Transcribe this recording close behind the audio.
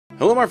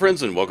Hello my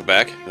friends and welcome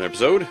back to an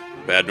episode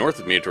Bad North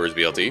of Minotaur's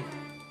BLT.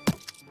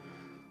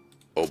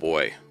 Oh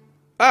boy.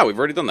 Ah, we've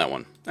already done that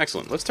one.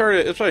 Excellent. Let's try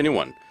a new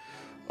one.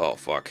 Oh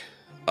fuck.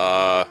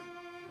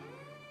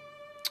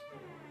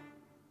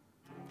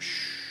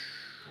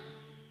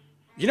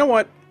 You know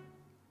what?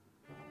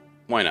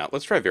 Why not?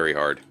 Let's try very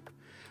hard.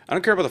 I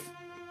don't care about the...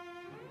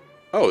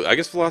 Oh, I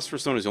guess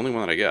Philosopher's Stone is the only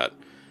one that I got.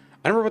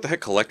 I don't remember what the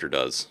heck Collector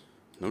does.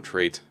 No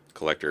trait.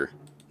 Collector.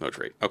 No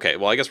trait. Okay,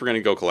 well I guess we're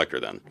gonna go Collector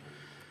then.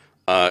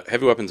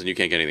 Heavy weapons and you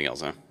can't get anything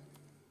else, huh?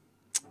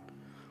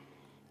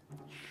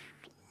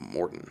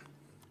 Morton.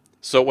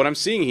 So what I'm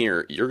seeing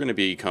here, you're going to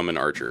become an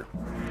archer.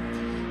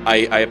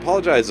 I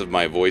apologize if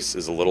my voice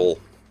is a little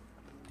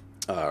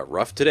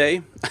rough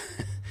today.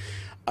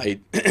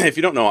 If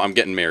you don't know, I'm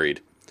getting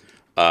married.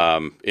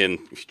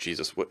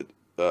 Jesus, what?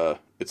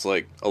 It's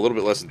like a little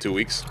bit less than 2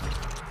 weeks.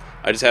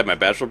 I just had my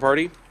bachelor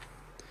party,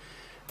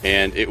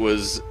 and it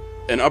was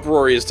an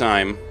uproarious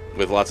time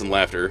with lots of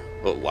laughter.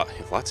 Well,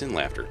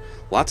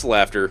 lots of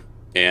laughter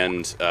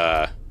and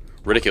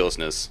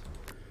ridiculousness.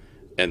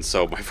 And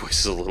so my voice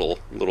is a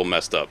little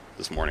messed up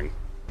this morning.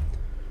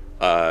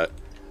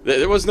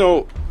 There was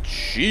no...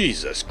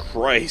 Jesus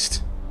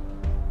Christ.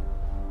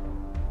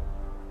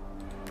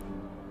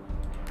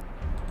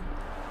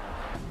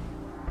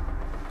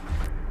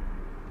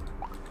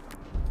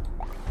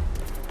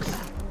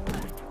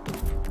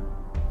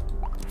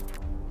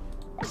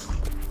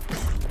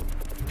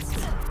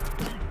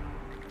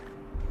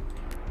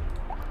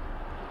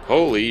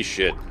 Holy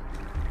shit.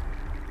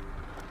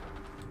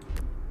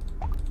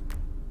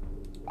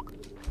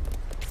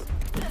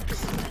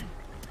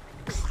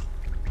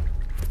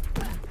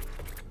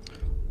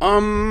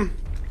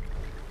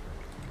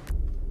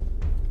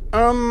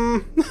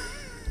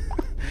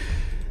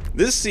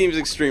 This seems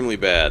extremely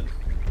bad.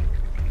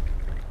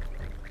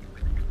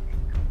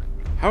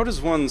 How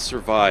does one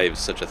survive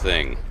such a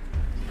thing?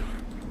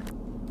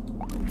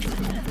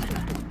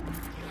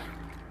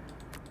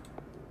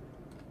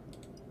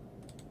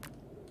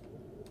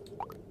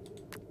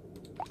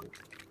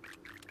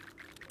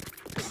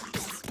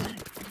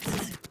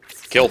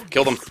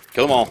 Kill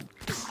them all.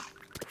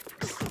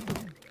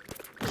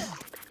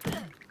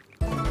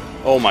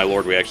 Oh my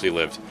lord, we actually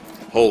lived.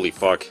 Holy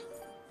fuck.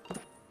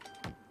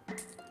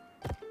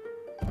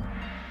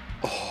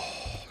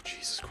 Oh,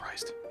 Jesus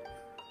Christ.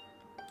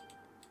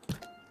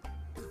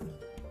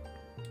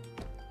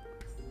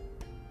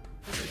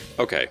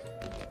 Okay.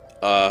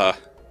 Alrighty.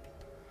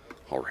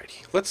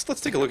 Let's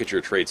take a look at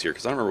your traits here,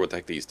 because I don't remember what the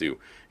heck these do.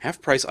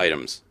 Half-price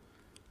items.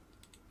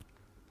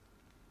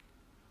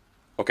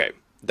 Okay.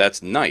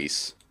 That's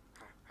nice,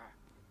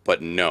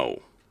 but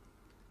no.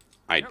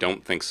 I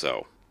don't think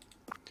so.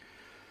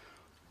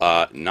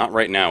 Not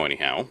right now,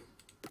 anyhow.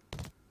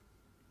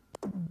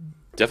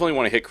 Definitely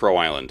want to hit Crow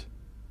Island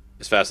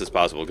as fast as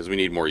possible, because we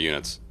need more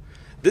units.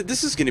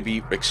 This is going to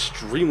be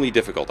extremely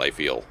difficult, I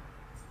feel.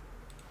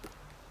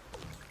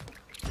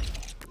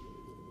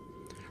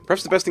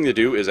 Perhaps the best thing to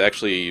do is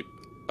actually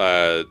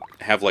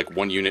have, like,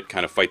 one unit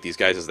kind of fight these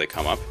guys as they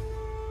come up.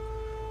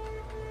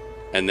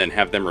 And then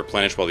have them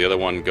replenish while the other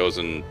one goes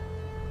and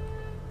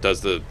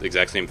does the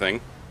exact same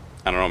thing.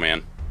 I don't know,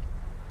 man.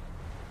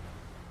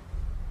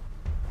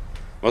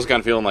 I'm also kind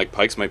of feeling like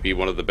pikes might be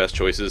one of the best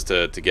choices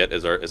to get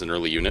as an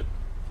early unit.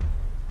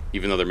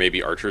 Even though there may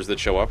be archers that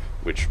show up,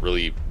 which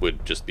really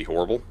would just be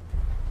horrible.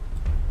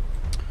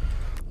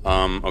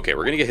 Okay,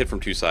 we're going to get hit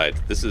from two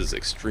sides. This is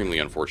extremely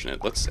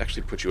unfortunate. Let's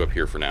actually put you up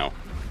here for now.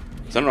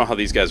 Because I don't know how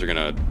these guys are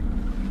going to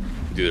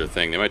do their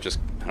thing. They might just...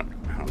 I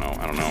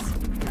don't know.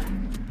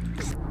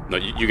 No,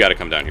 you gotta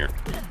come down here.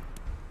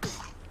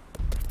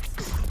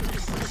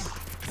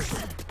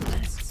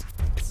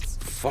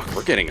 Fuck,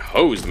 we're getting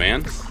hosed,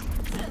 man.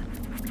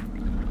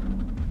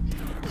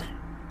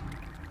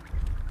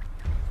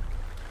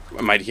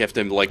 I might have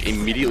to, like,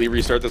 immediately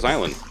restart this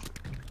island.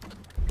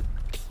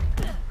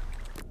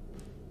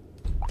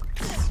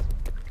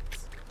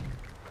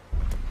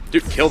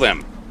 Dude, kill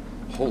them.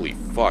 Holy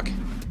fuck.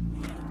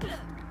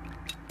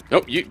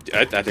 Nope,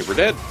 I think we're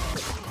dead.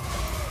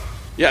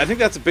 Yeah, I think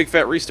that's a big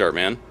fat restart,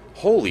 man.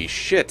 Holy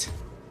shit.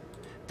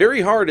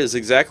 Very hard is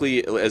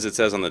exactly as it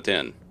says on the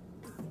tin.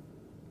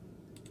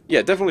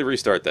 Yeah, definitely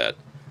restart that.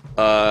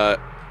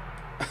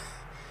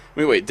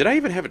 Wait, did I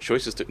even have a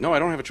choice as to... No, I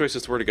don't have a choice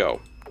as to where to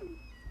go.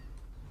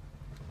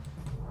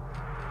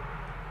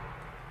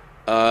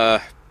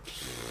 I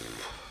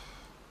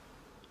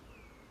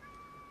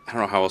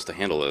don't know how else to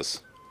handle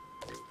this.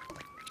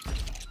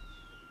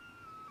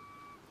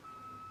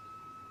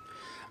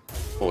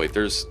 Oh, wait,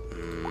 there's...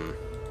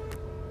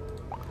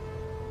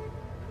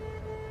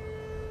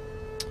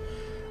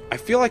 I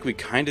feel like we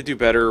kind of do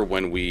better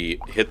when we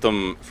hit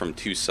them from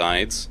two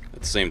sides at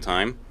the same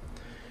time.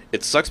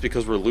 It sucks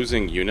because we're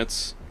losing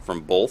units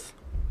from both.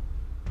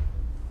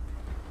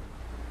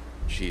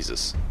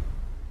 Jesus.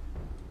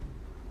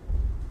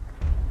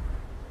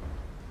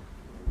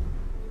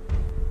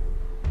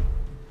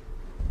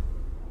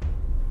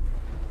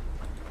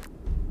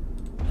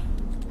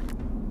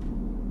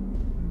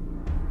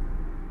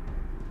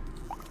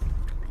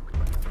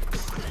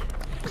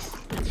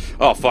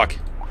 Oh, fuck.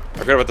 I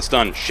forgot about the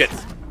stun. Shit.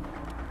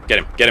 Get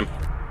him. Get him.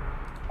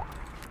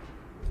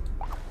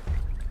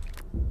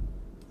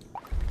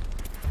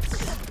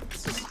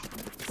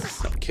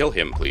 No, kill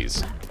him,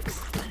 please.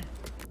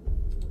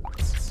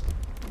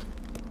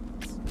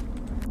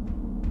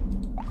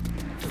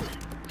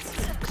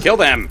 Kill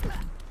them!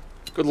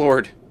 Good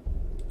lord.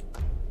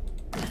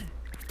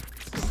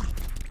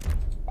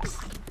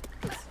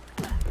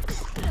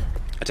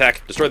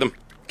 Attack. Destroy them.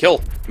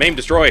 Kill. Maim.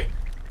 Destroy.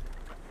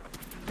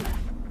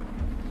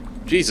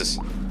 Jesus.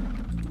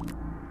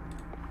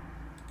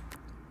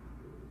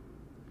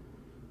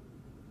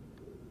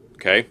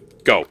 Okay.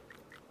 Go.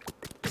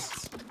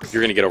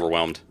 You're gonna get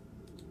overwhelmed.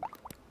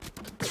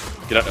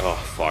 Get out. Oh,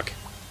 fuck.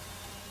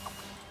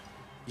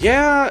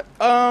 Yeah,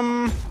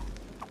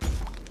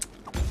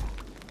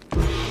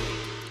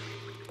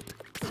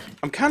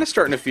 I'm kind of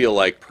starting to feel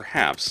like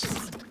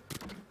perhaps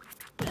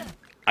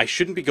I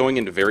shouldn't be going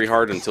into very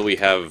hard until we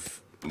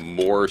have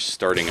more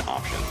starting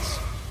options.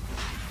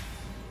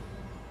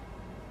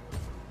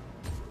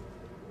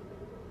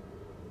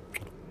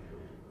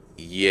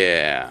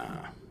 Yeah.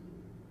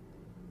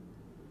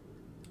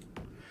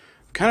 I'm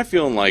kind of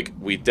feeling like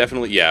we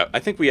definitely, yeah, I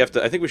think we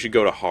should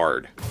go to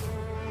hard.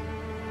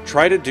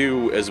 Try to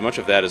do as much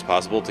of that as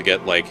possible to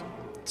get, like,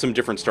 some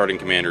different starting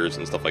commanders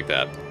and stuff like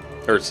that.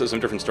 Or some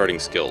different starting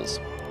skills.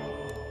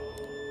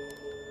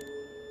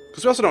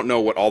 Because we also don't know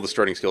what all the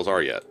starting skills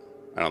are yet,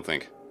 I don't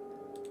think.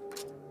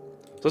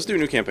 So let's do a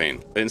new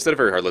campaign. Instead of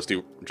very hard, let's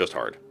do just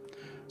hard.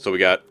 So we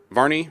got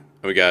Varney,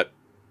 and we got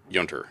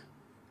Jotunn.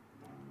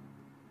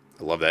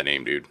 I love that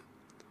name, dude.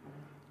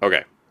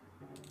 Okay.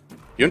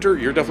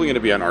 Jotunn, you're definitely going to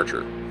be on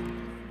Archer.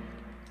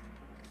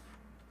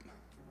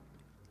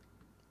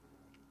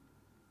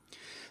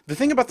 The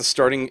thing about the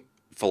starting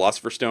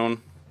Philosopher's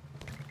Stone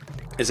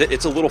is that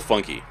it's a little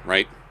funky,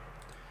 right?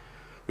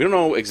 We don't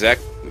know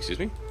excuse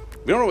me?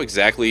 We don't know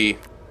exactly,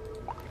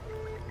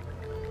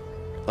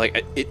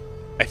 like,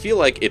 I feel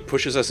like it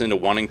pushes us into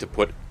wanting to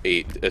put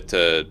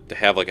to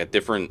have, like, a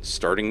different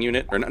starting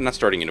unit, or not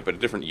starting unit, but a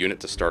different unit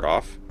to start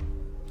off.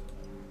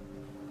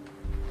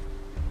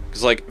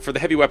 Because, like, for the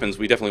heavy weapons,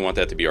 we definitely want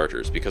that to be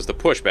archers, because the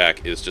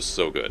pushback is just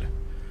so good.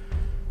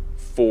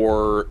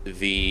 For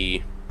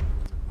the...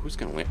 Who's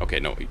gonna land? Okay,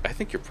 no, I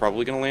think you're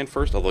probably gonna land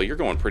first, although you're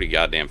going pretty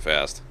goddamn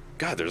fast.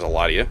 God, there's a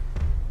lot of you.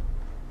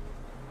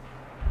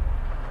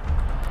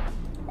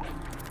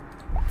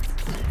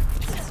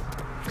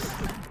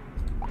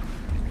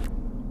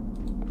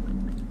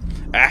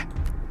 Ah!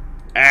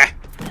 Ah!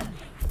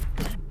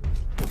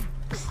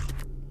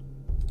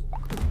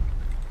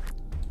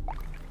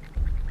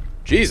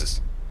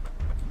 Jesus!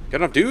 Got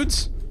enough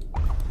dudes?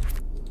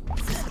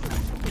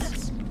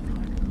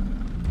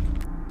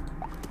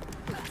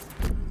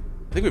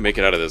 I think we make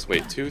it out of this.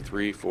 Wait, 2,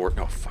 3, 4...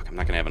 Oh, fuck, I'm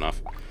not gonna have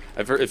enough.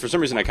 For some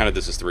reason, I counted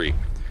this as 3.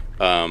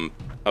 I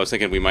was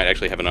thinking we might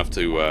actually have enough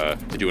to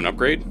do an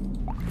upgrade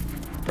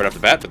right off the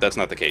bat, but that's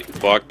not the case.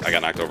 Fuck, I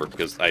got knocked over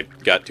because I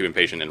got too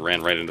impatient and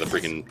ran right into the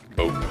freaking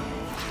boat.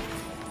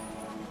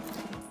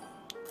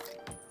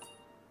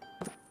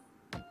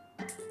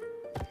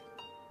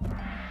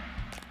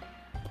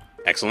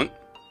 Excellent.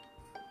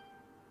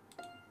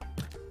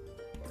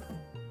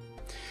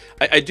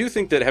 I do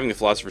think that having the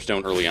Philosopher's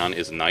Stone early on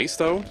is nice,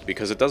 though,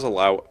 because it does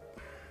allow...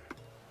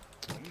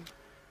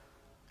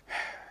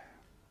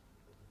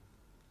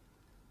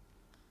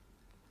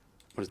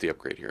 What is the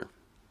upgrade here?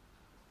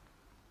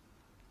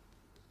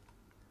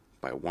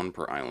 By 1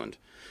 per island.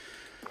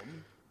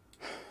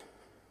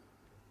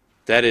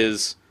 That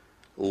is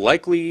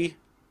likely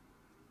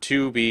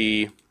to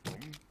be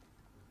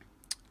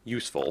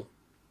useful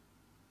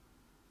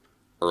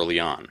early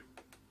on.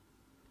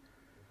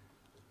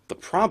 The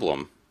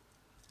problem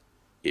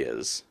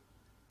is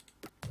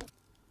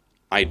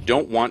I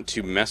don't want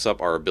to mess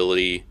up our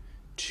ability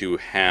to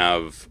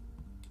have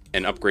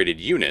an upgraded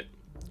unit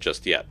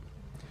just yet.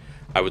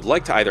 I would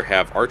like to either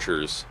have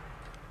archers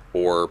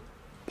or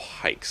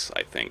pikes,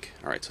 I think.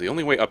 Alright, so the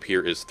only way up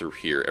here is through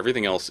here.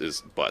 Everything else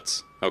is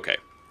butts. Okay.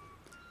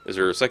 Is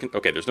there a second?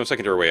 Okay, there's no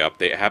secondary way up.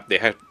 They have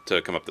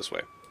to come up this way.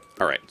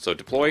 Alright, so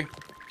deploy.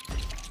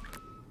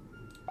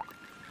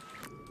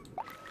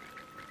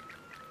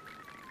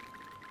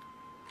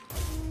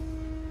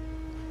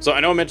 So I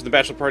know I mentioned the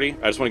bachelor party.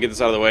 I just want to get this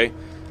out of the way.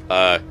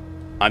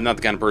 I'm not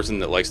the kind of person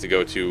that likes to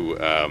go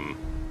to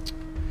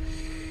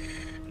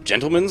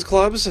gentlemen's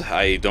clubs.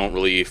 I don't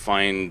really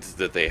find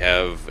that they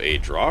have a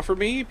draw for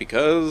me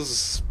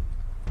because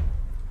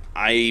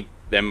I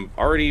am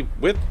already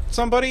with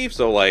somebody.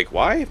 So, like,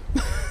 why?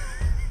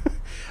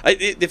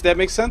 If that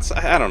makes sense,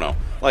 I don't know.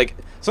 Like,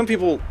 some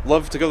people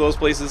love to go to those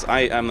places.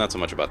 I'm not so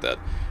much about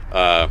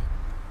that.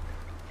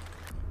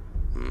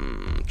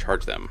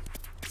 Charge them.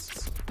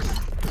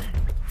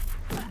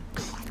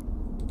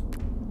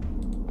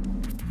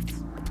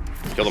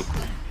 Kill them.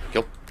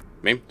 Kill.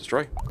 Maim.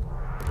 Destroy.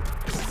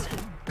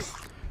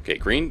 Okay,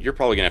 green, you're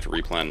probably gonna have to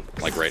replan,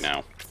 like, right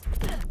now.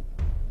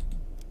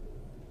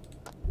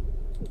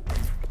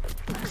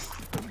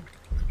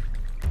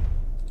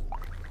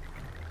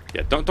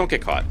 Yeah, don't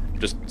get caught.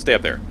 Just stay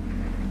up there.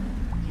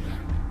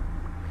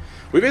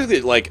 We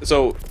basically, like,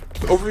 so,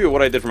 overview of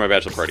what I did for my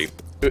bachelor party.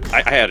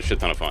 I had a shit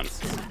ton of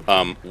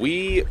fun.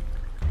 We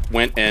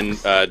went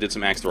and did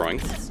some axe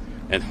throwing,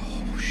 and,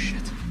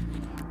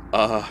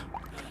 oh, shit.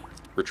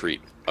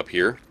 Retreat up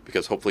here,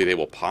 because hopefully they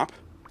will pop.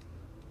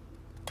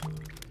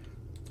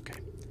 Okay.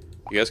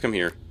 You guys come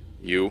here.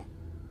 You.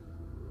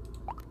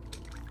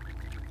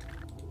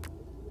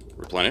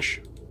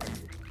 Replenish.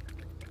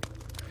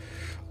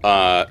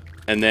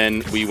 And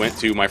then we went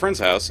to my friend's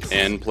house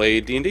and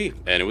played D&D,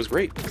 and it was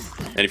great.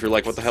 And if you're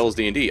like, what the hell is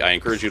D&D? I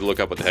encourage you to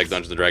look up what the heck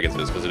Dungeons & Dragons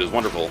is, because it is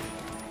wonderful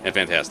and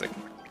fantastic.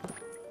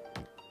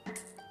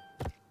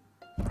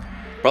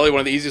 Probably one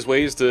of the easiest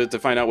ways to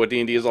find out what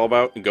D&D is all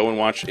about, go and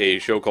watch a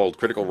show called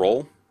Critical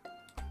Role.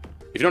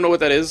 If you don't know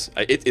what that is,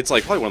 it's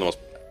like probably one of the most...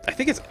 I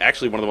think it's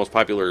actually one of the most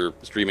popular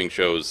streaming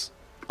shows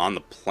on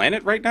the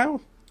planet right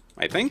now,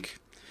 I think.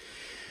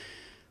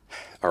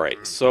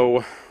 Alright,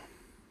 so...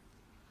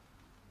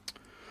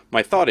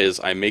 my thought is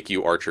I make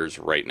you archers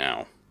right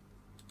now.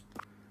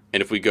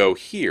 And if we go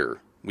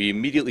here, we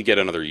immediately get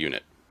another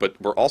unit. But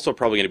we're also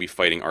probably going to be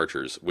fighting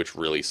archers, which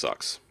really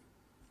sucks.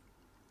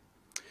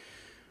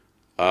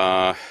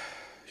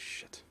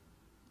 Shit.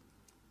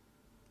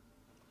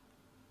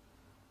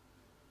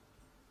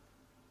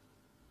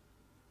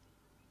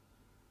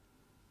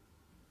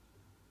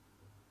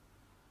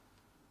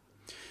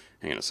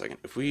 Hang on a second.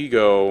 If we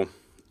go...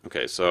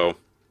 okay, so...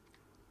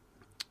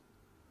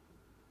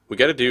 we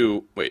gotta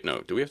do... wait, no.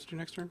 Do we have to do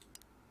next turn?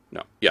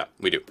 No. Yeah,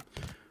 we do.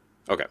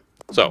 Okay.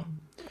 So,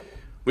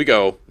 we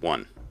go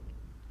 1.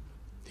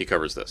 He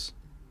covers this.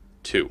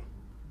 2.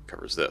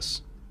 Covers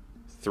this.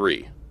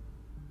 3.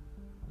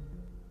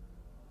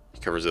 He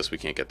covers this. We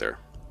can't get there.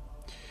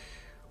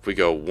 If we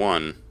go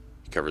 1,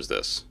 he covers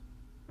this.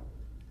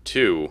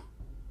 2.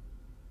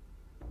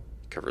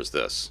 He covers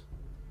this.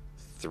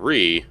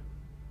 3.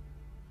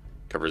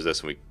 Covers this,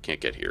 and we can't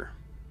get here.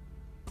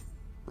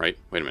 Right?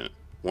 Wait a minute.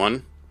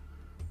 1.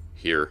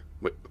 Here.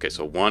 Wait, okay,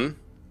 so 1,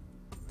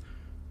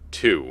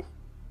 2,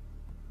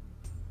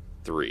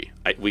 3.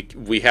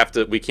 We have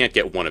to... we can't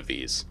get one of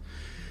these.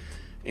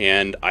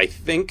 And I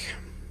think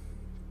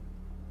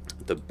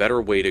the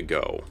better way to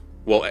go...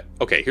 well,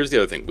 okay, here's the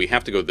other thing. We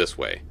have to go this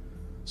way.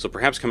 So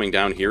perhaps coming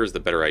down here is the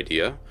better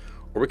idea.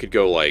 Or we could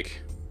go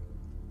like...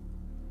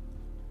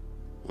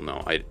 well,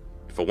 no.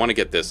 If I want to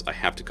get this, I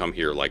have to come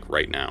here like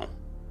right now.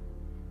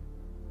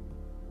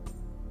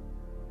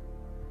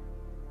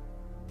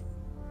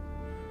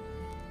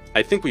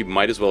 I think we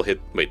might as well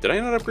hit... wait, did I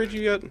not upgrade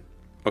you yet?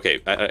 Okay,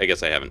 I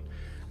guess I haven't.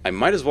 I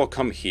might as well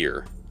come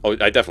here. Oh,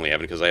 I definitely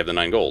haven't because I have the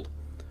 9 gold.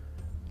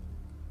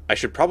 I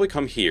should probably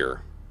come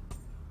here.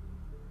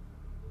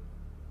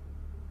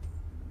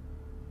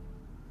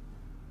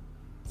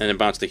 And then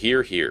bounce to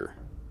here, here.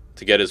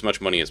 To get as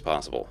much money as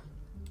possible.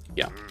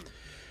 Yeah.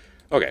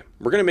 Okay,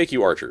 we're going to make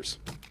you archers.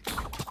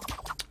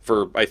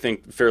 For, I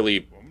think,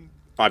 fairly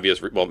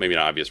obvious... well, maybe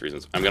not obvious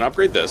reasons. I'm going to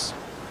upgrade this.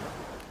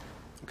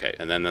 Okay,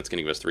 and then that's going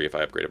to give us 3 if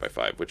I upgrade it by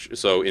 5. Which,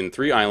 so in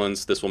 3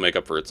 islands, this will make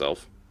up for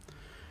itself.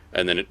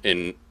 And then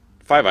in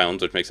 5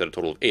 islands, which makes that a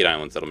total of 8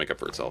 islands, that'll make up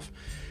for itself.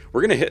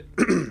 We're going to hit...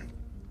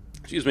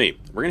 excuse me.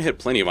 We're going to hit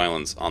plenty of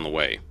islands on the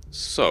way.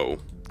 So,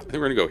 I think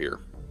we're going to go here.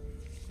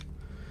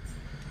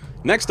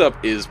 Next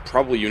up is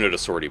probably unit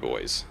of sortie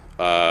boys.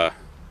 I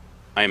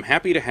am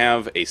happy to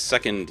have a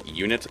second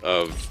unit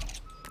of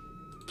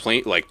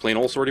plain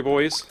old sortie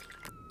boys.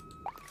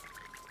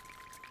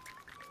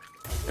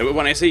 And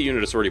when I say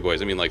unit of sortie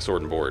boys, I mean like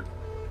sword and board.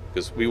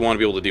 Because we want to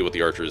be able to deal with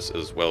the archers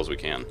as well as we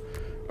can.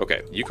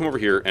 Okay, you come over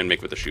here and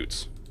make with the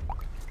shoots.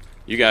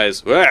 You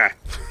guys... ah!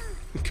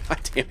 God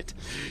damn it.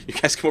 You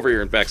guys come over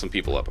here and back some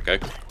people up, okay?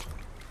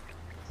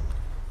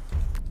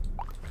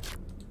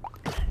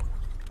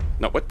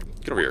 No, what?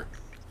 Get over here.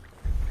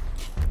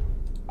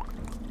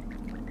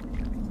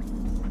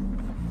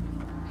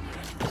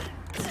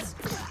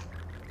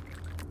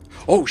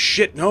 Oh,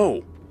 shit,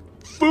 no!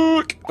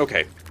 Fuck!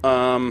 Okay,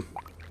 oh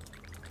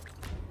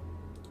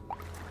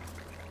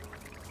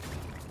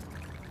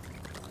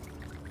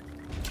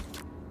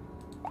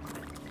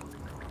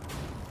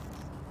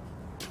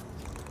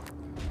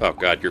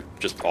god, you're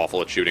just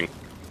awful at shooting.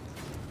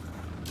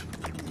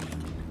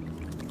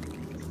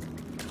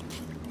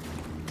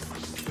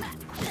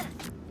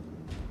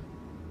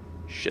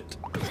 Shit.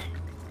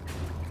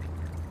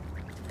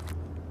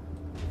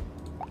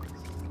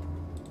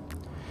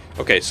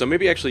 Okay, so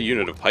maybe actually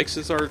unit of pikes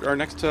is our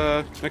next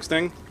thing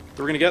that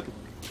we're gonna get.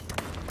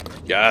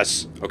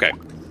 Yes. Okay.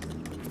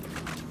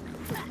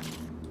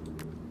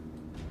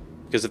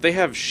 Because if they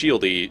have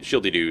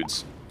shieldy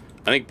dudes,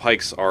 I think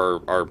pikes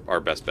are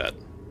our best bet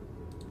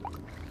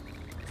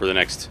for the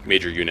next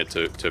major unit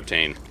to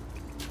obtain.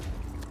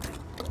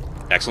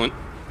 Excellent.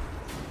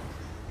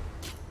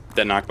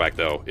 That knockback,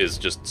 though, is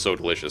just so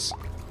delicious.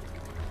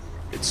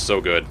 It's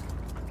so good.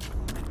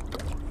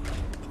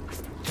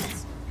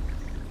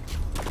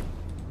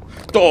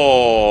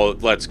 Oh,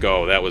 let's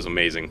go. That was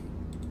amazing.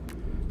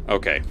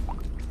 Okay.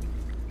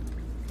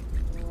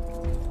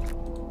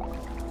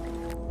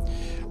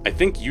 I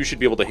think you should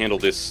be able to handle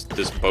this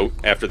boat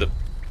after the...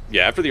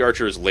 Yeah, after the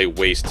archers lay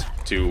waste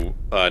to...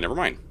 never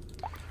mind.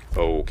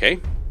 Okay.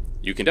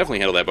 You can definitely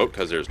handle that boat,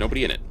 because there's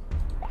nobody in it.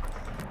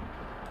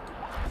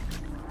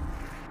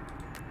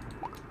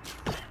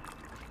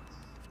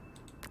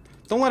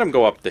 Don't let them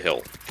go up the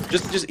hill.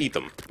 Just eat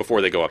them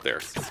before they go up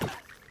there.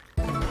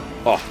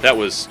 Oh, that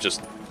was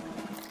just...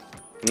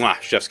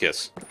 Mwah, chef's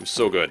kiss. It was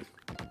so good.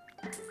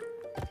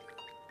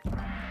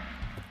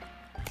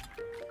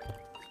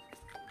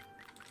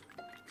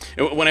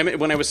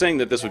 When I was saying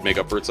that this would make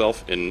up for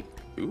itself in...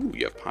 Ooh,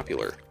 you have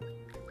popular.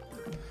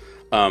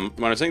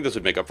 When I was saying this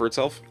would make up for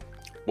itself,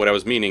 what I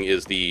was meaning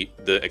is the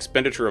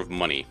expenditure of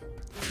money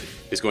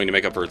is going to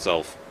make up for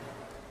itself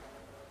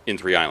in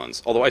 3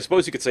 islands. Although I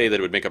suppose you could say that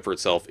it would make up for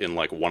itself in,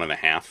 like,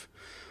 1.5.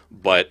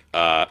 But,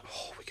 oh,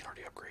 we can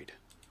already upgrade.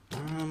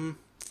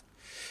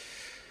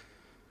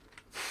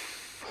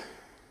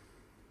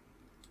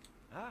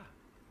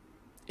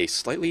 A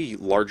slightly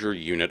larger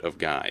unit of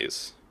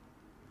guys,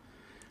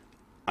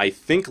 I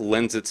think,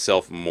 lends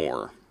itself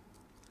more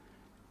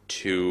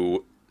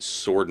to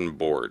sword and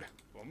board.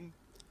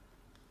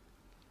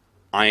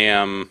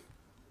 I'm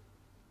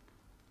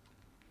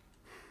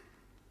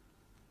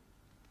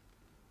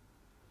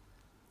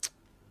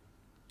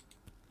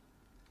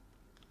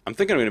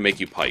thinking I'm going to make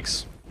you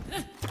pikes.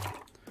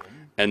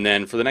 And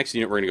then for the next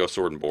unit, we're going to go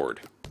sword and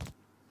board.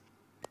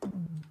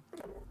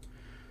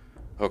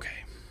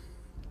 Okay.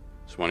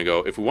 So we want to go...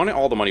 If we want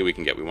all the money we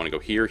can get, we want to go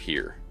here,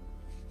 here.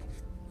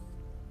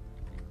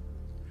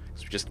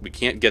 So we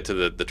can't get to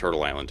the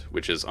Turtle Island,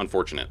 which is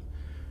unfortunate.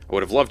 I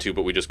would have loved to,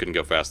 but we just couldn't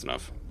go fast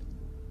enough.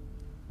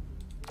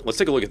 Let's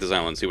take a look at this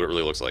island and see what it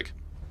really looks like.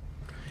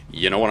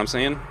 You know what I'm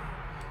saying?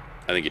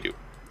 I think you do.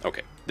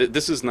 Okay.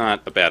 This is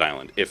not a bad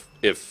island. If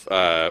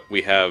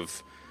we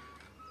have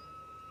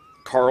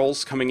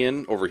Carls coming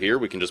in over here,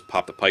 we can just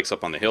pop the pikes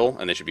up on the hill,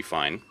 and they should be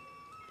fine.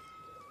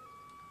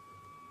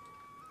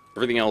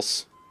 Everything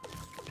else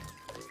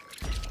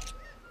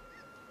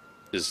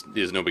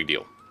is no big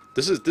deal.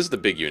 This is the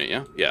big unit,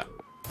 yeah? Yeah.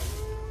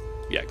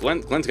 Yeah,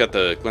 Glenn's got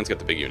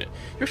the big unit.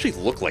 You actually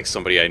look like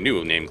somebody I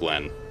knew named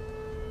Glenn.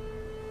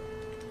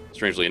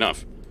 Strangely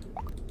enough.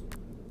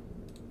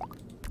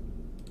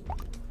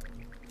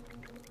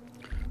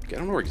 Okay, I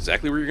don't know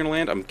exactly where you're going to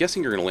land. I'm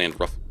guessing you're going to land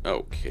rough...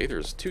 Okay,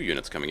 there's 2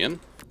 units coming in.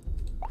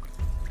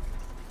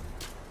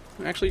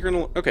 Actually, you're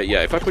going to... Okay,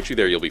 yeah, if I put you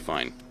there, you'll be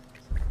fine.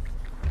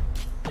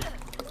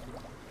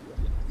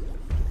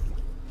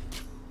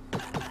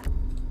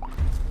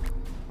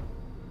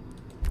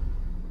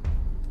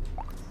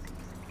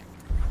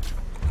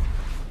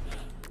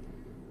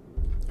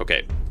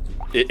 Okay.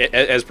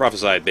 As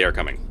prophesied, they are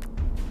coming.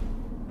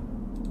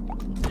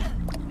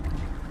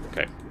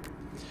 Okay.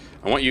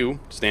 I want you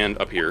to stand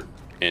up here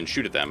and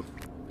shoot at them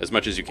as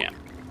much as you can.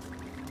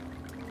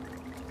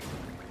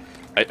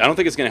 I don't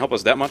think it's going to help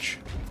us that much.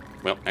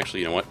 Well, actually,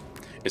 you know what?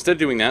 Instead of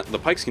doing that, the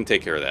pikes can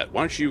take care of that.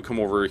 Why don't you come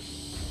over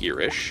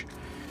here-ish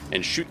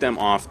and shoot them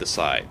off the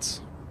sides.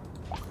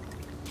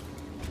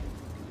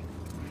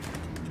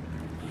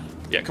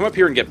 Yeah, come up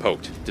here and get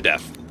poked to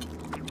death.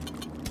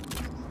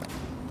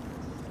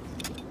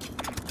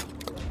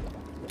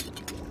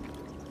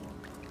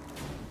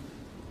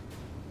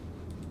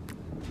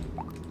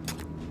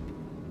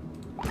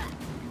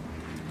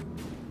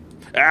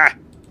 Ah!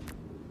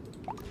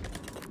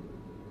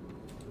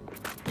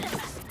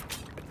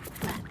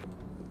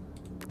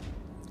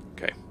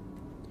 Okay.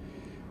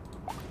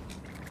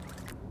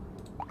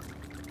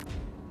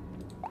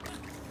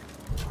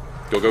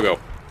 Go, go, go.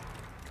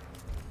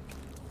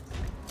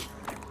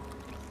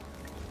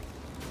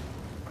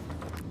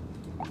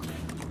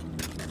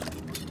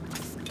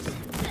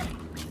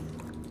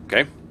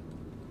 Okay.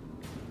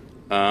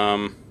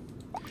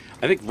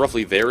 I think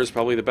roughly there is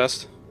probably the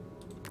best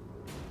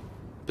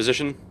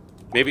position.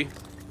 Maybe?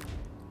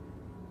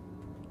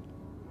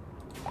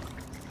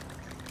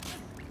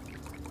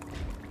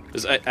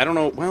 I don't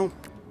know. Well,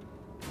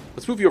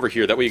 let's move you over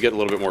here. That way you get a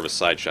little bit more of a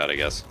side shot, I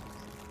guess.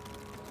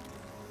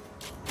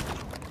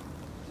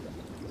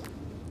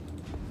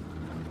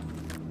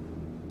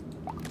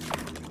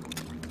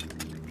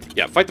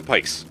 Yeah, fight the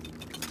pikes.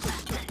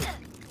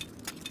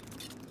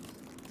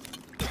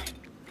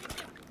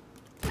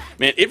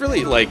 Man, it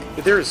really, like,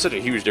 there is such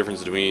a huge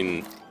difference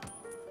between...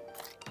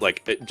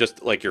 like,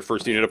 just, like, your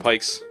first unit of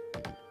pikes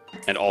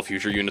and all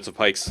future units of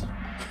pikes.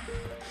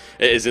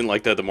 As in,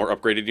 like, the more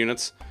upgraded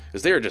units.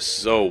 Because they are just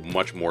so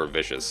much more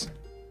vicious.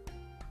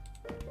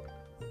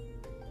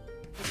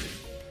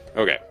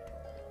 Okay.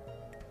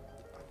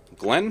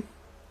 Glenn,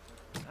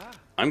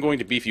 I'm going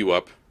to beef you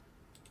up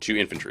to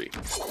infantry.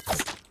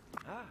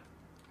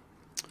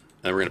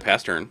 And we're going to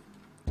pass turn.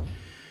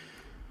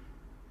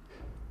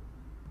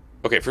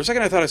 Okay, for a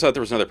second I thought I saw that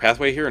there was another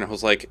pathway here, and I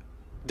was like,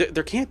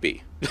 there can't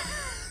be.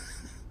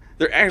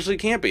 There actually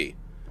can't be.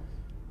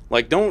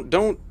 Like, don't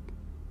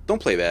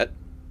play that.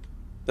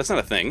 That's not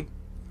a thing.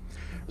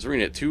 So we're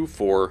going to hit 2,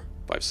 4,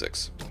 5,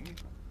 6.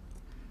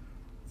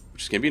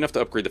 Which is going to be enough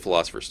to upgrade the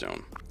Philosopher's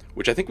Stone.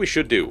 Which I think we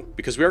should do,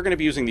 because we are going to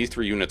be using these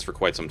 3 units for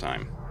quite some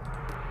time.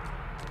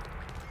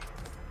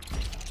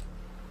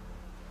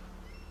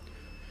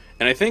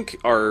 And I think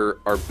our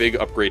big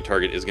upgrade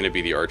target is going to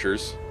be the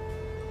archers.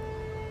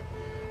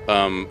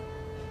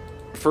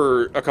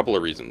 For a couple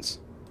of reasons.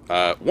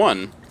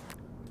 One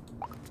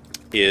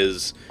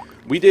is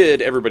we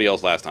did everybody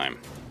else last time,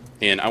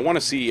 and I want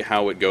to see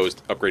how it goes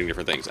upgrading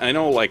different things. And I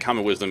know, like,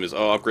 common wisdom is,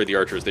 oh, upgrade the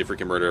archers, they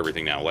freaking murder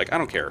everything now. Like, I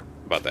don't care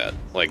about that.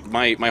 Like,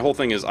 my whole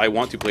thing is I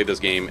want to play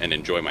this game and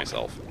enjoy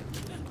myself.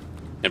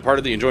 And part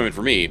of the enjoyment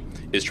for me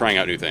is trying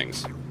out new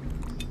things.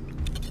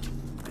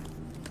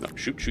 No,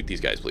 shoot these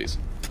guys, please.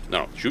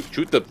 No,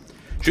 shoot the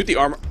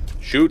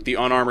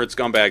unarmored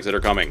scumbags that are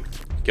coming.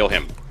 Kill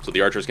him, so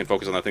the archers can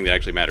focus on the thing that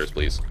actually matters,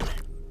 please.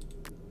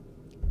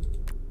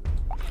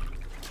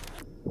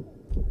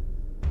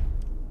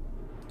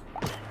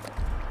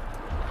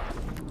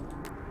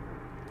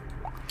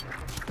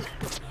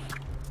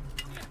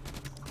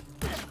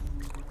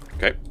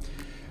 Okay.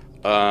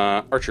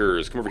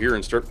 Archers, come over here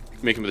and start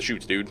making the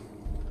shoots, dude.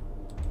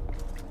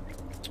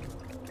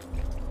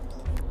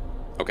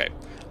 Okay.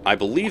 I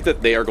believe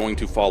that they are going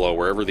to follow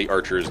wherever the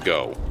archers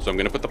go, so I'm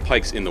going to put the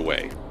pikes in the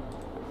way.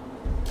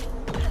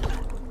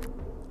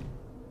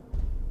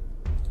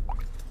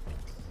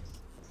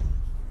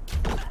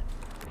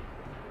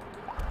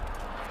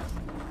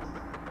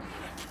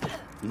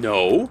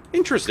 No?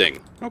 Interesting.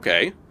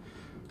 Okay.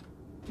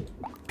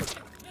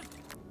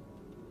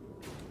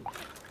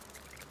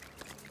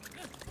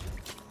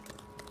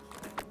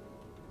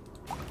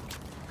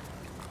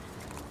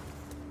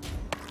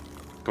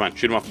 Come on,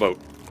 shoot him off the boat.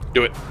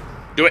 Do it.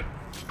 Do it!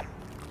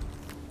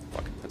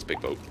 Fuck, that's a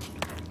big boat.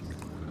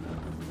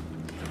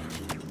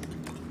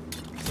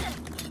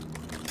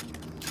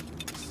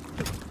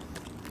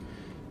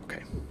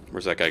 Okay,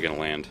 where's that guy gonna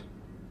land?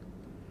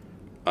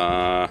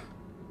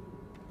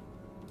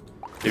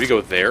 Maybe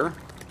go there,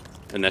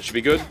 and that should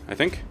be good, I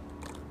think.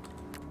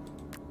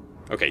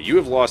 Okay, you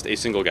have lost a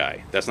single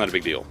guy. That's not a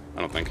big deal,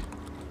 I don't think.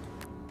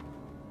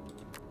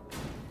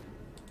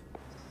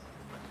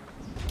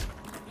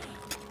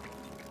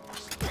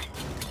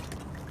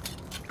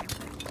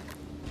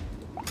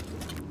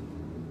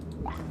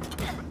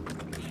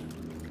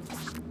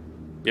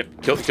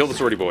 Yep, kill the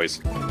sortie boys.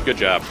 Good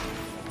job.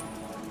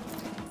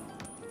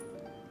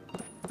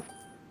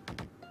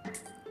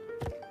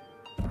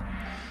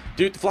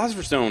 Dude, the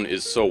Philosopher's Stone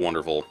is so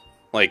wonderful.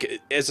 Like,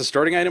 as a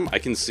starting item, I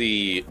can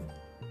see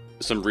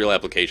some real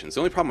applications.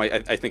 The only problem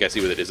I think I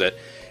see with it is that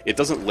it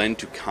doesn't lend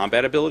to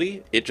combat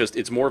ability.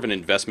 It's more of an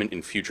investment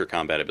in future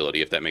combat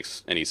ability, if that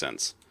makes any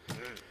sense.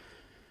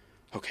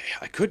 Okay,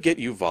 I could get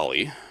you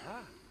volley.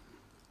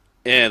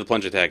 And the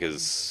plunge attack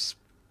is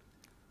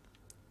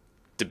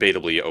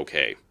debatably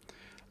okay.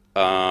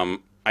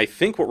 I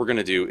think what we're going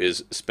to do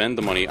is spend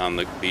the money on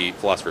the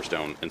Philosopher's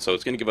Stone, and so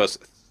it's going to give us...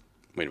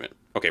 Wait a minute.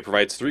 Okay,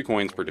 provides 3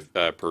 coins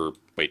per...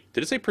 Wait,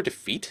 did it say per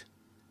defeat?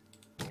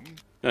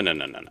 No.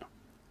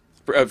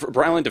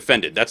 Per island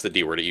defended. That's the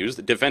D word it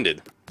used.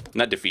 Defended,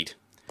 not defeat.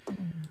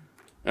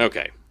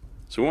 Okay,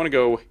 so we want to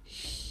go...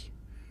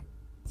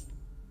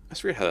 I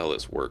forget how the hell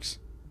this works.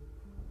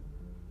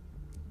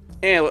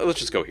 Let's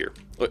just go here.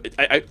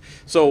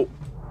 So...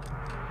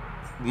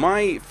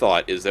 My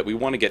thought is that we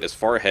want to get as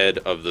far ahead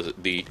of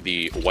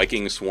the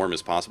Viking swarm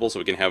as possible so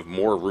we can have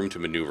more room to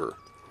maneuver.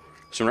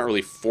 So we're not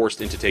really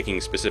forced into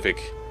taking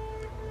specific...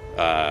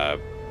 not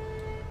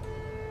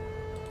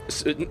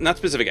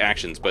specific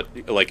actions, but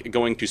like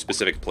going to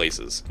specific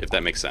places, if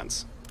that makes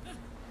sense.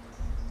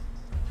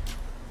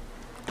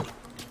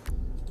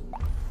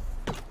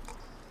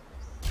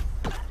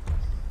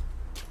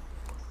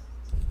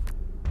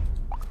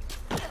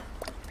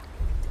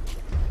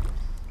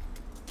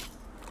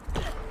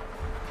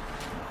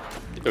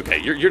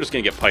 Okay, you're just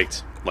gonna get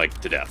piked, like,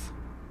 to death.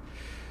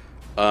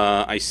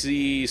 I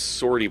see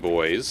swordy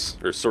boys,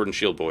 or sword and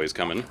shield boys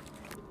coming.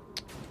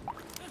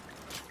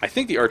 I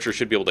think the archer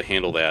should be able to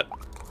handle that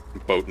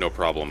boat no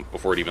problem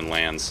before it even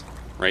lands.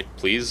 Right?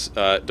 Please,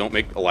 don't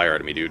make a liar out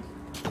of me, dude.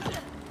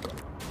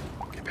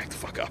 Get back the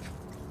fuck up.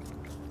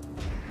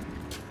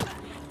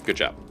 Good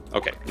job.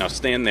 Okay, now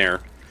stand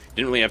there.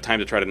 Didn't really have time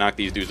to try to knock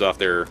these dudes off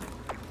their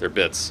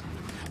bits.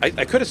 I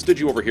could have stood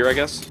you over here, I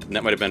guess, and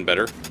that might have been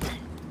better.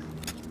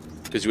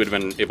 Because you would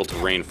have been able to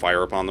rain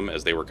fire upon them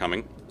as they were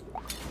coming.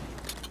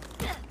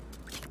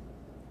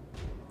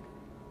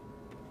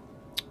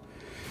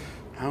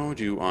 How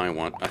do I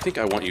want... I think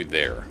I want you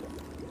there.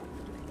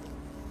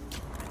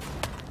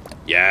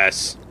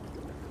 Yes!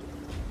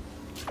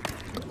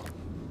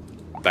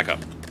 Back up.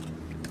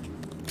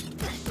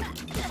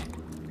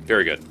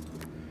 Very good.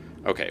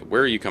 Okay,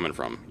 where are you coming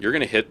from? You're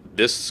going to hit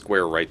this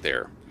square right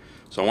there.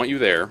 So I want you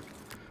there.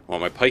 I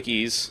want my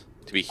pikeys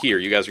to be here.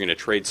 You guys are going to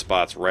trade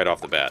spots right off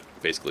the bat,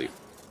 basically.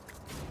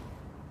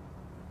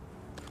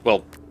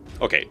 Well,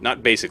 okay,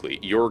 not basically.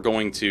 You're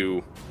going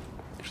to...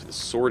 Actually, the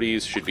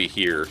sorties should be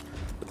here.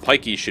 The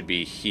pikeys should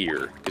be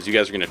here, because you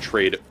guys are going to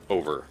trade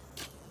over.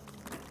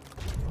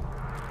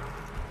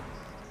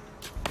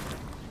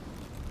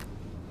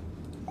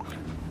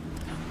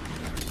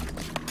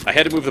 I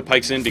had to move the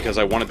pikes in because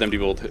I wanted them to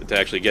be able to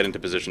actually get into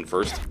position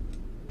first.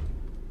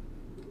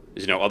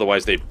 You know,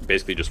 otherwise they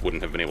basically just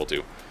wouldn't have been able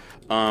to.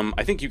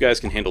 I think you guys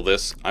can handle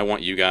this. I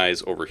want you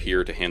guys over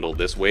here to handle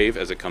this wave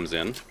as it comes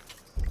in.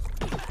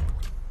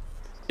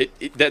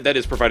 That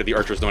is provided the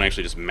archers don't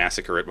actually just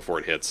massacre it before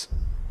it hits.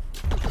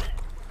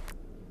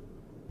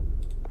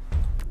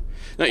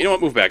 No, you know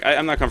what? Move back.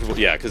 I'm not comfortable.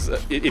 Yeah, because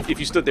if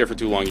you stood there for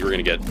too long, you were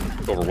going to get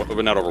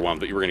not overwhelmed,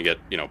 but you were going to get,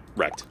 you know,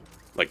 wrecked.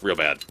 Like, real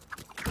bad.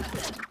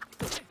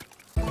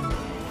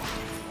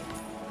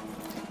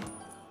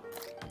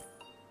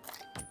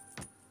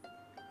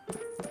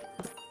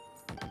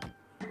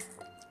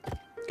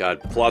 God,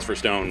 Philosopher's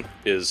Stone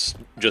is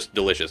just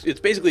delicious.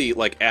 It's basically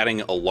like adding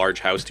a large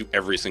house to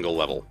every single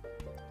level.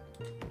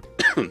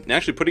 And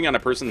actually putting on a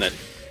person that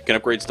can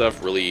upgrade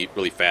stuff really,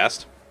 really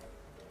fast,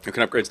 or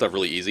can upgrade stuff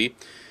really easy,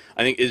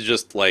 I think is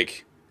just,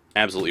 like,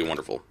 absolutely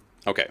wonderful.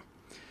 Okay,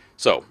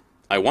 so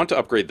I want to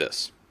upgrade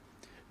this.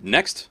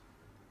 Next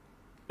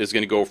is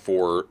going to go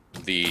for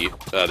the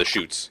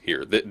shoots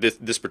here,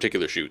 this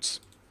particular shoots.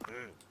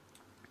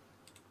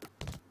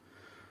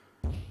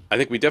 I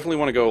think we definitely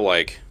want to go,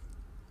 like,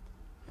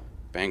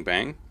 bang,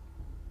 bang.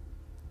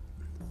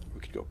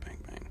 We could go bang,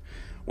 bang.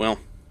 Well,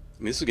 I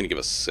mean, this is going to give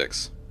us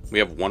 6. We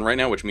have 1 right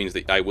now, which means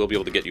that I will be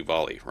able to get you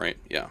volley, right?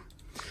 Yeah.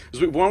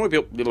 Because we want to be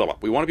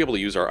able to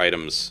use our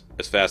items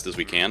as fast as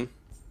we can.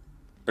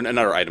 Or not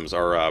our items,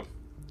 our,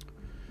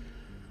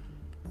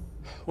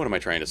 what am I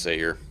trying to say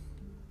here?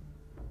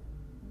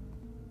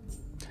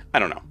 I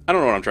don't know. I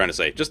don't know what I'm trying to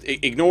say. Just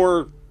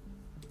ignore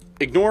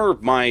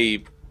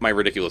my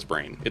ridiculous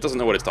brain. It doesn't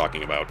know what it's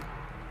talking about.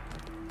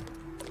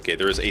 Okay,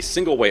 there is a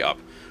single way up,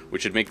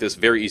 which should make this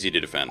very easy to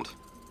defend.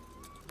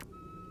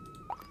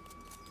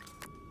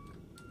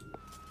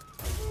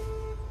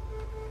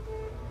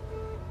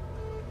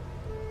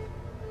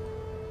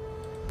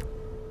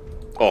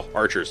 Oh,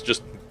 archers.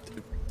 Just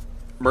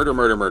murder,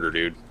 murder, murder,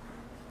 dude.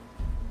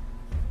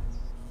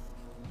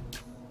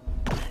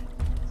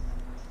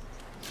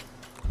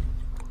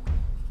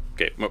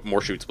 Okay,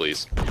 more shoots,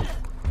 please.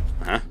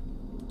 Uh-huh.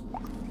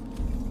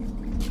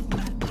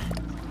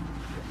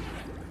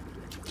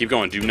 Keep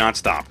going. Do not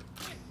stop.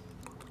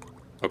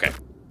 Okay.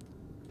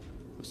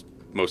 It's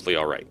mostly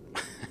alright.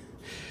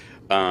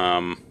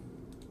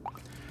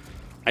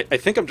 I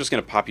think I'm just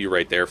going to pop you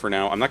right there for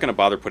now. I'm not going to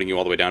bother putting you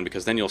all the way down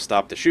because then you'll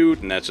stop to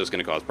shoot, and that's just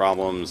going to cause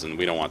problems, and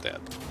we don't want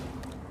that.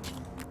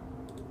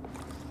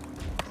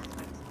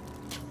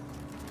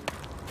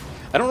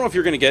 I don't know if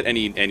you're going to get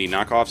any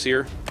knockoffs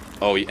here.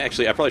 Oh,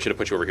 actually, I probably should have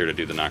put you over here to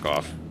do the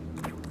knockoff.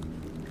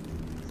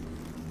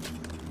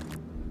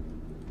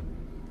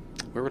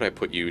 Where would I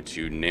put you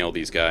to nail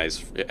these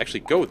guys?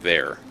 Actually, go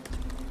there.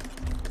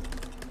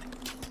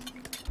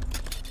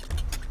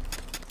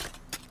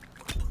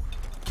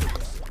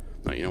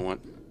 No, you know what?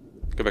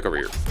 Go back over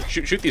here.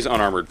 Shoot these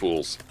unarmored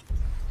fools.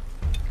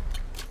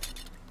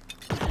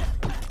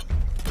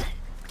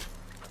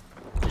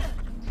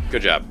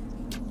 Good job.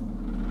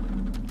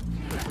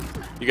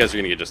 You guys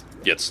are gonna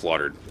get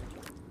slaughtered.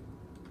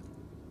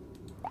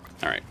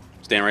 Alright.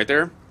 Stand right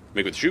there.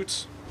 Make with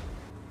shoots.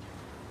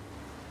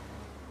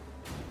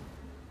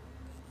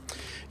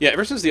 Yeah,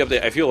 ever since the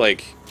update, I feel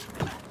like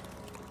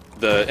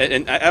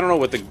and I don't know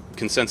what the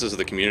consensus of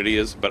the community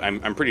is, but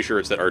I'm pretty sure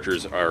it's that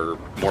archers are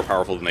more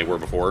powerful than they were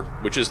before,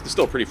 which is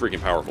still pretty freaking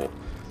powerful.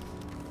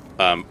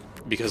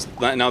 Because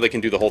now they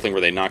can do the whole thing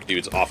where they knock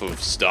dudes off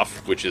of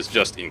stuff, which is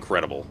just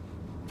incredible.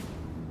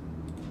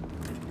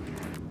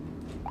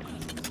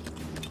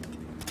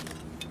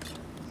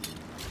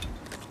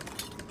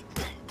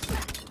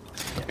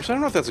 Actually, I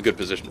don't know if that's a good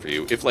position for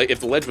you. If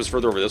the ledge was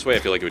further over this way, I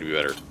feel like it would be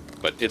better.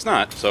 But it's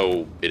not,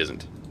 so it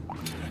isn't.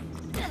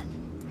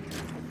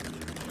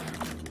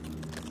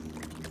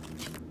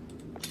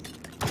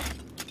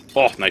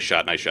 Oh, nice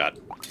shot, nice shot.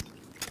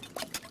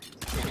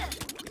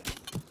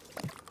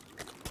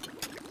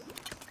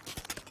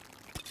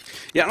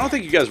 Yeah, I don't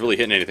think you guys are really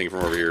hitting anything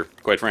from over here,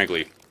 quite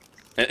frankly.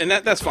 And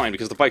that's fine,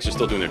 because the pikes are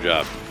still doing their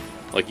job.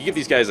 Like, you give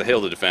these guys a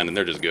hail to defend, and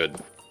they're just good.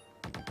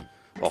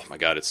 Oh my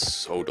god, it's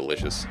so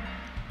delicious.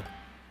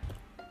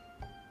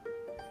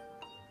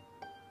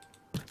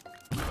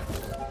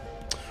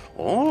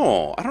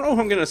 Oh, I don't know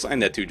who I'm going to assign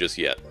that to just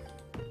yet.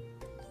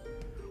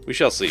 We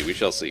shall see, we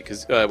shall see.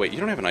 Because, wait, you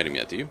don't have an item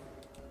yet, do you?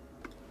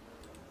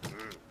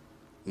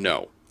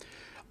 No.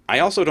 I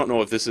also don't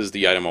know if this is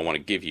the item I want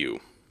to give you.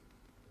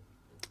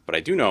 But I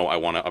do know I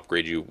want to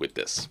upgrade you with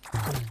this.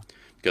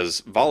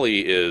 Because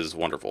volley is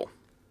wonderful.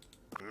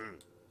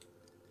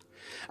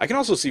 I can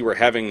also see where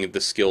having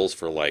the skills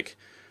for, like,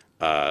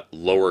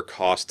 lower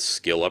cost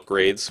skill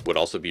upgrades would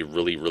also be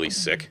really, really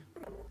sick.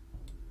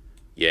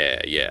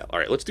 Yeah, yeah.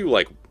 Alright, let's do,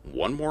 like,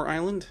 one more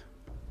island.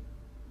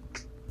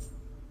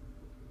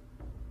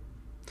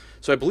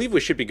 So I believe we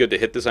should be good to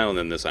hit this island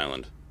and this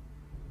island.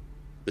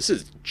 This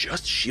is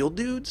just shield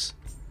dudes?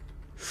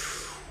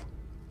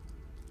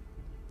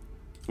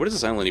 What does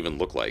this island even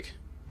look like?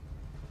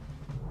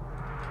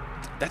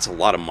 That's a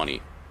lot of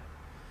money.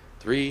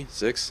 3,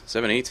 6,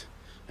 7, 8.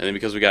 And then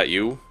because we got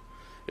you,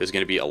 it's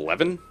going to be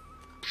 11?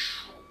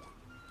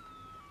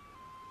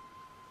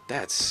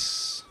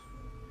 That's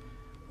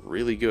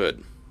really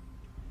good.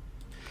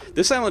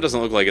 This island doesn't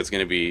look like it's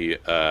going to be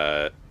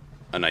a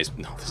nice...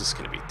 No, this is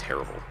going to be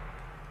terrible.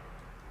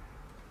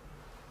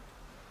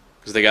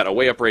 Because they got a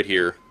way up right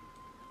here.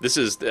 This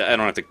is... I don't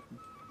have to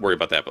worry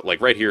about that, but,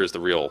 like, right here is the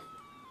real...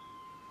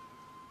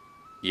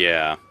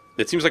 Yeah.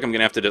 It seems like I'm going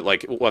to have to,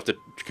 like, we'll have to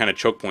kind of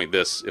choke point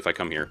this if I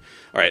come here.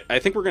 Alright, I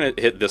think we're going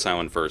to hit this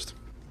island first.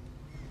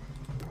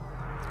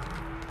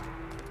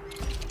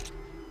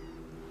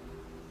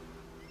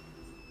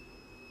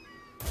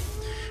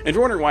 And if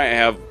you're wondering why I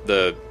have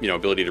the,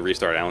 ability to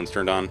restart islands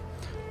turned on,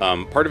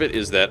 part of it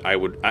is that I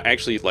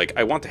actually, like,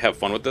 I want to have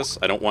fun with this.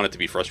 I don't want it to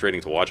be frustrating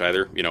to watch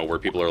either, where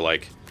people are,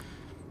 like,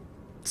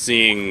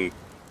 seeing...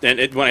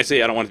 And when I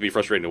say I don't want it to be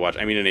frustrating to watch,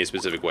 I mean in a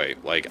specific way.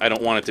 Like, I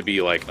don't want it to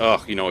be like,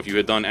 oh, if you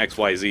had done X,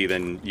 Y, Z,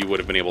 then you would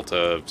have been able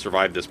to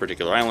survive this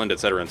particular island,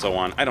 etc., and so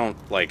on. I don't,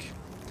 like...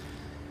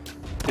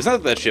 It's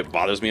not that shit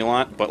bothers me a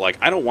lot, but, like,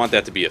 I don't want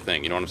that to be a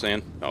thing, you know what I'm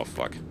saying? Oh,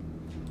 fuck.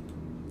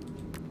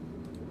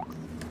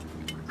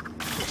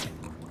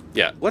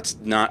 Yeah, let's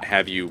not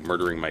have you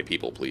murdering my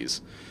people,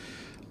 please.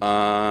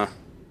 I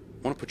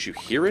want to put you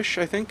here-ish,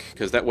 I think,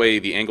 because that way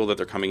the angle that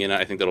they're coming in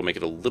at, I think that'll make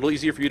it a little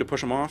easier for you to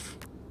push them off.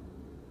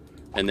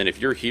 And then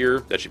if you're here,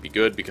 that should be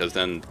good, because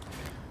then...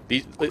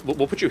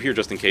 We'll put you here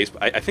just in case,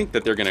 but I think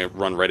that they're going to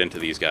run right into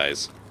these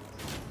guys.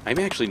 I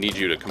may actually need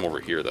you to come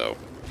over here, though.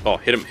 Oh,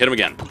 hit him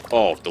again.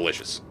 Oh,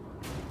 delicious.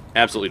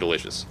 Absolutely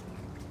delicious.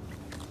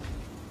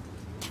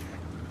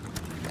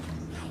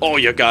 Oh,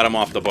 you got him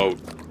off the boat.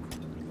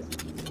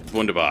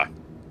 Wunderbar.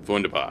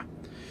 Wunderbar.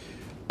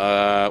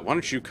 Why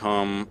don't you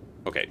come...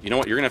 Okay, you know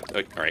what? You're gonna have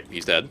to... Alright,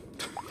 he's dead.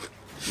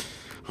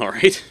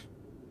 Alright.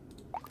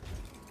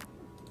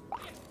 I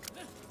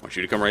want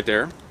you to come right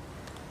there.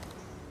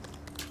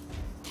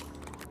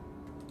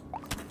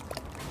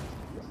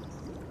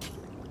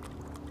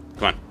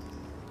 Come on.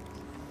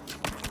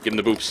 Give him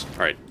the boops.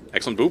 Alright.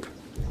 Excellent boop.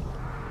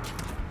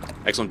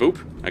 Excellent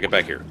boop. Now get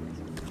back here.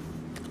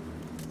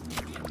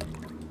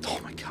 Oh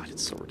my god,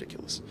 it's so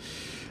ridiculous.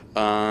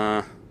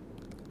 The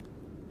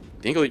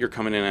angle that you're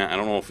coming in at, I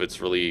don't know if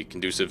it's really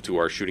conducive to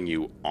our shooting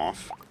you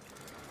off.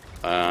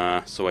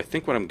 So I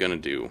think what I'm going to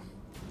do...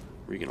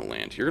 Where are you going to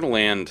land? You're going to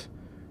land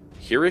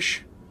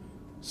here-ish.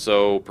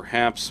 So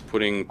perhaps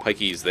putting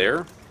pikeys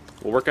there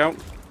will work out.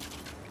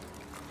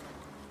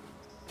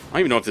 I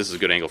don't even know if this is a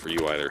good angle for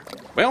you either.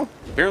 Well,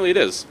 apparently it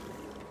is.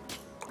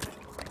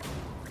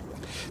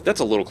 That's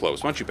a little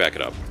close. Why don't you back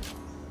it up?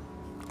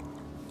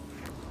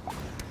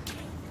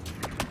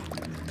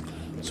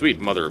 Sweet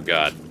mother of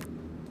God.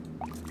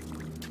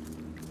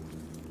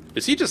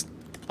 Is he just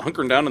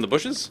hunkering down in the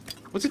bushes?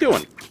 What's he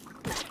doing?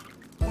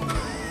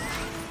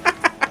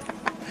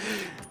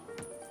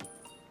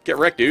 Get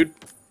wrecked, dude.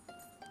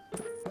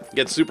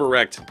 Get super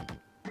wrecked.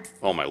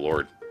 Oh my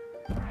lord.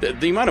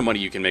 The amount of money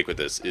you can make with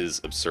this is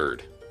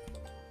absurd.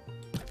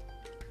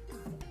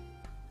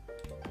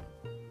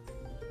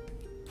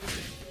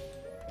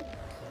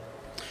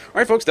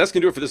 Alright folks, that's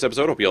going to do it for this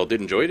episode. Hope you all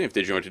did enjoy it. If you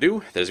did enjoy what to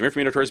do, that is more for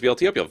me, Notorious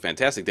BLT. Hope you have a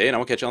fantastic day, and I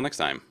will catch you all next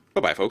time.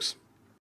 Bye-bye, folks.